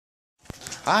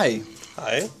Hi.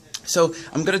 Hi. So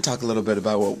I'm going to talk a little bit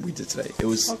about what we did today. It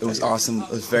was awesome. It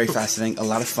was very fascinating. A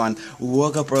lot of fun. We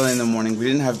woke up early in the morning. We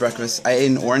didn't have breakfast. I ate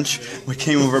an orange. We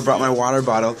came over, brought my water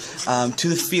bottle to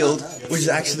the field, which is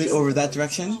actually over that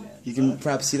direction. You can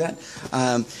perhaps see that.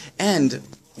 And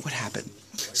what happened?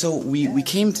 So we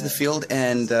came to the field,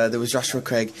 and there was Joshua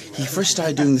Craig. He first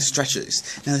started doing the stretches.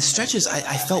 Now the stretches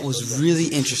I felt was really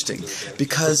interesting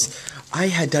because I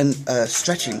had done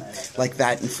stretching like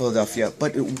that in Philadelphia,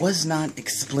 but it was not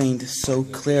explained so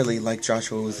clearly like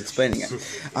Joshua was explaining it.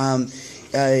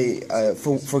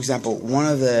 For example, one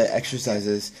of the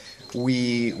exercises,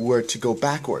 we were to go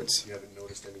backwards,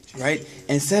 right?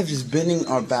 And instead of just bending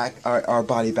our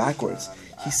body backwards,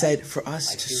 he said for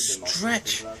us to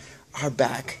stretch our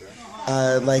back,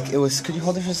 like it was. Could you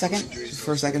hold it for a second?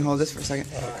 For a second, hold this for a second.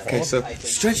 Okay, so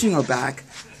stretching our back,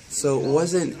 so it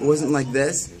wasn't like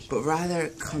this, but rather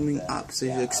coming up, so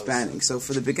you're expanding. So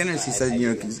for the beginners, he said, you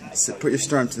know, put your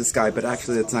sternum to the sky, but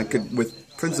actually that's not good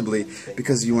principally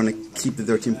because you want to keep the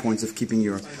 13 points of keeping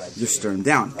your sternum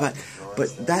down. But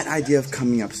that idea of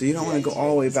coming up, so you don't want to go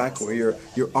all the way back where you're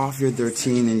off your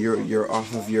 13 and you're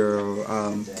off of your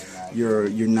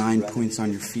 9 points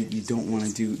on your feet. You don't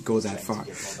want to go that far.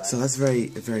 So that's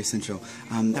very essential.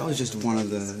 That was just one of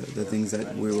the things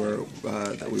that we were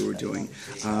doing.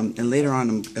 And later on,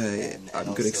 I'm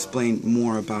going to explain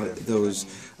more about those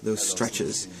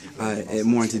stretches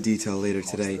more into detail later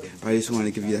today. But I just wanted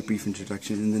to give you that brief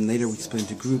introduction, and then later we split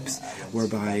into groups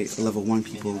whereby level 1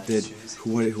 people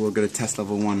who were going to test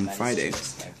level 1 on Friday.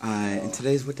 And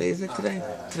today's, what day is it today?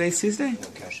 Today's Tuesday?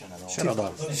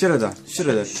 Shirada.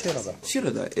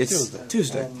 It's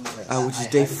Tuesday, which is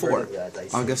day 4,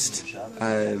 August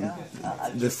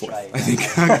the 4th, I think.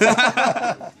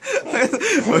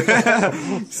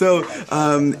 So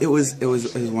it was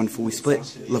wonderful. We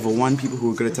split level 1 people who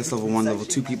were good at test level 1, level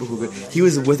 2 people who were good. He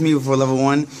was with me before level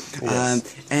 1,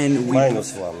 and we -1.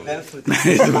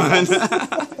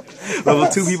 Level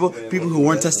 2 people who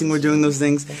weren't testing were doing those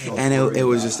things, and it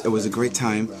was a great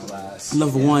time.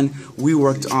 Level 1, we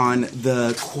worked on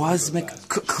the macrocosmic.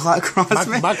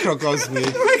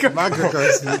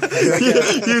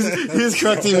 He's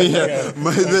correcting me here.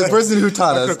 The person who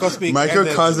taught us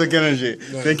microcosmic energy.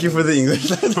 Thank you for the English.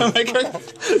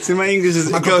 See, my English is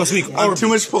too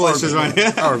much Polish is mine.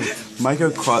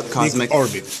 Microcosmic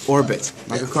orbit.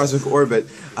 Microcosmic orbit.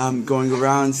 Going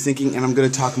around, sinking, and I'm going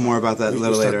to talk more about that a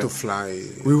little later. We started to fly.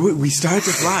 We started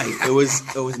to fly. It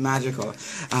was magical,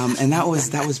 and that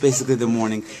was basically the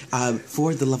morning.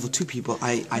 For the level 2 people,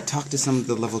 I talked to some of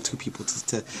the level 2 people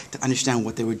to understand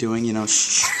what they were doing. You know,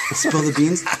 spill the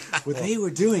beans. What they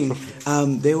were doing,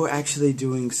 they were actually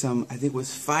doing some. I think it was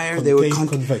fire. They were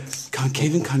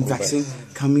concave and convexing,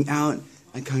 coming out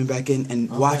and coming back in, and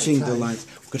watching the lines.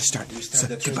 We're going to start. So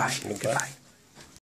goodbye.